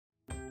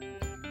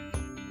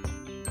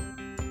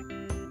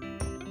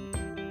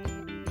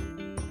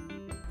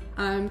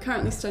I'm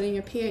currently studying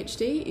a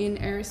PhD in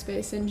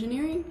aerospace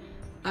engineering.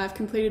 I've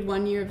completed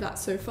 1 year of that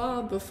so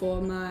far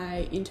before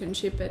my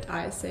internship at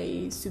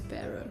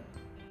ISAE-SUPAERO.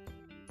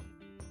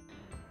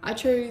 I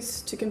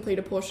chose to complete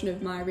a portion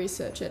of my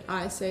research at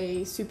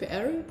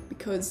ISAE-SUPAERO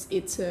because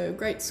it's a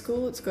great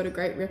school, it's got a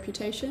great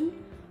reputation.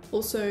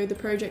 Also, the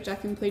project I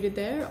completed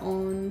there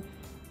on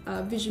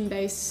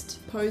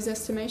vision-based pose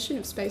estimation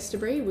of space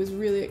debris was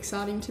really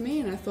exciting to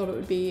me, and I thought it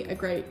would be a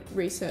great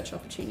research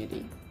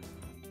opportunity.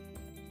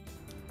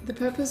 The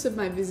purpose of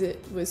my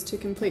visit was to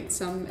complete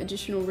some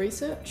additional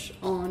research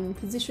on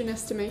position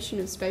estimation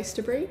of space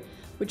debris,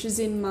 which is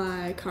in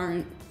my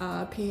current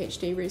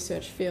PhD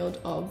research field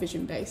of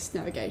vision-based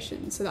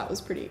navigation, so that was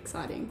pretty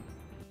exciting.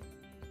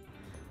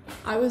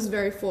 I was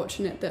very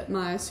fortunate that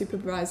my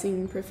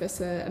supervising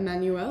professor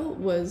Emmanuel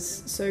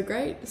was so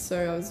great,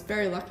 so I was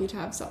very lucky to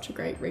have such a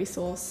great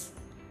resource,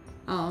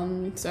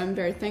 so I'm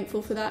very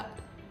thankful for that.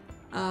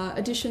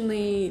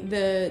 Additionally,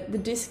 the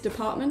DISC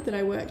department that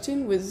I worked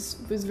in was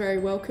very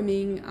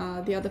welcoming.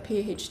 The other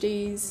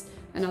PhDs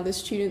and other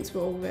students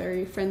were all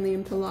very friendly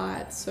and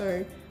polite,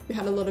 so we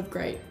had a lot of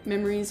great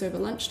memories over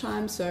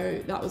lunchtime, so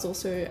that was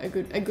also a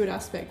good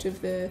aspect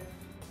of the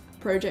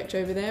project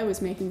over there,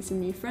 was making some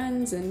new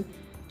friends and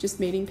just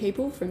meeting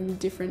people from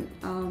different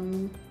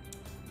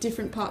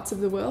parts of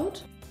the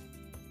world.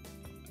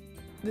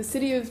 The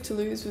city of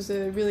Toulouse was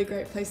a really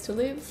great place to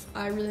live.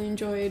 I really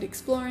enjoyed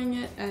exploring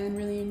it and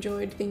really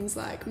enjoyed things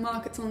like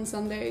markets on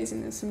Sundays,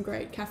 and there's some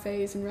great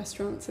cafes and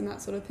restaurants and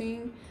that sort of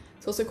thing.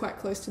 It's also quite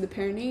close to the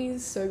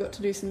Pyrenees, so I got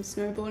to do some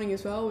snowboarding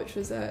as well, which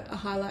was a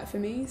highlight for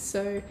me.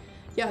 So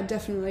yeah, I'd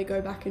definitely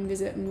go back and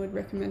visit and would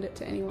recommend it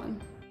to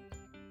anyone.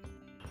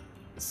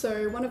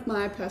 So one of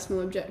my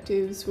personal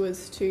objectives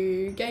was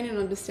to gain an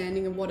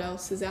understanding of what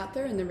else is out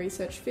there in the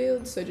research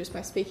field, so just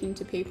by speaking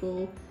to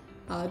people,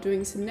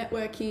 doing some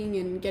networking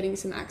and getting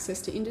some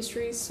access to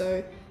industries.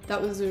 So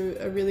that was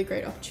a really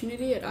great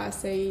opportunity at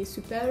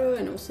ISAE-SUPAERO,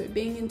 and also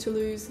being in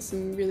Toulouse, there's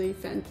some really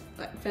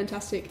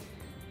fantastic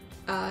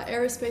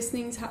aerospace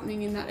things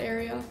happening in that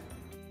area.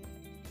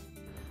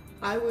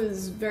 I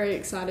was very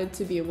excited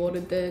to be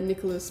awarded the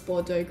Nicolas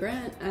Baudin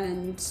grant,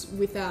 and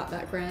without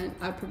that grant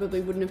I probably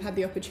wouldn't have had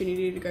the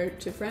opportunity to go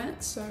to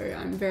France, so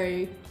I'm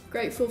very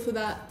grateful for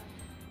that.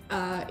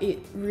 It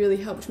really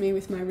helped me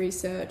with my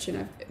research, and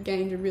I've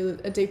gained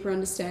a deeper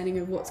understanding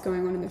of what's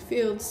going on in the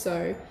field.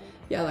 So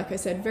yeah, like I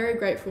said, very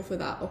grateful for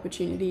that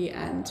opportunity,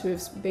 and to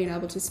have been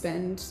able to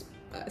spend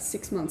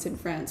 6 months in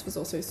France was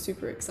also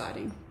super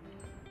exciting.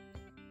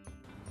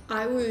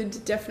 I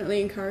would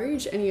definitely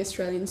encourage any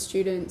Australian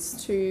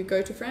students to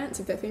go to France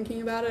if they're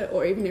thinking about it,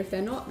 or even if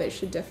they're not, they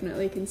should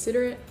definitely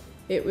consider it.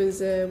 It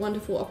was a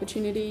wonderful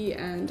opportunity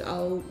and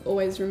I'll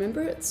always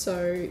remember it,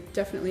 so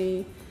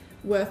definitely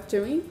worth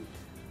doing.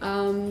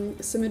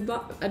 Some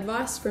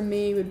advice from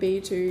me would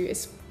be to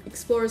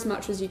explore as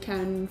much as you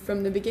can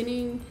from the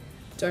beginning.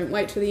 Don't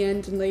wait till the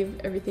end and leave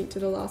everything to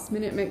the last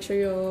minute. Make sure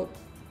you're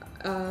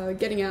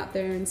getting out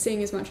there and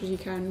seeing as much as you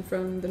can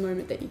from the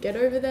moment that you get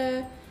over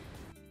there.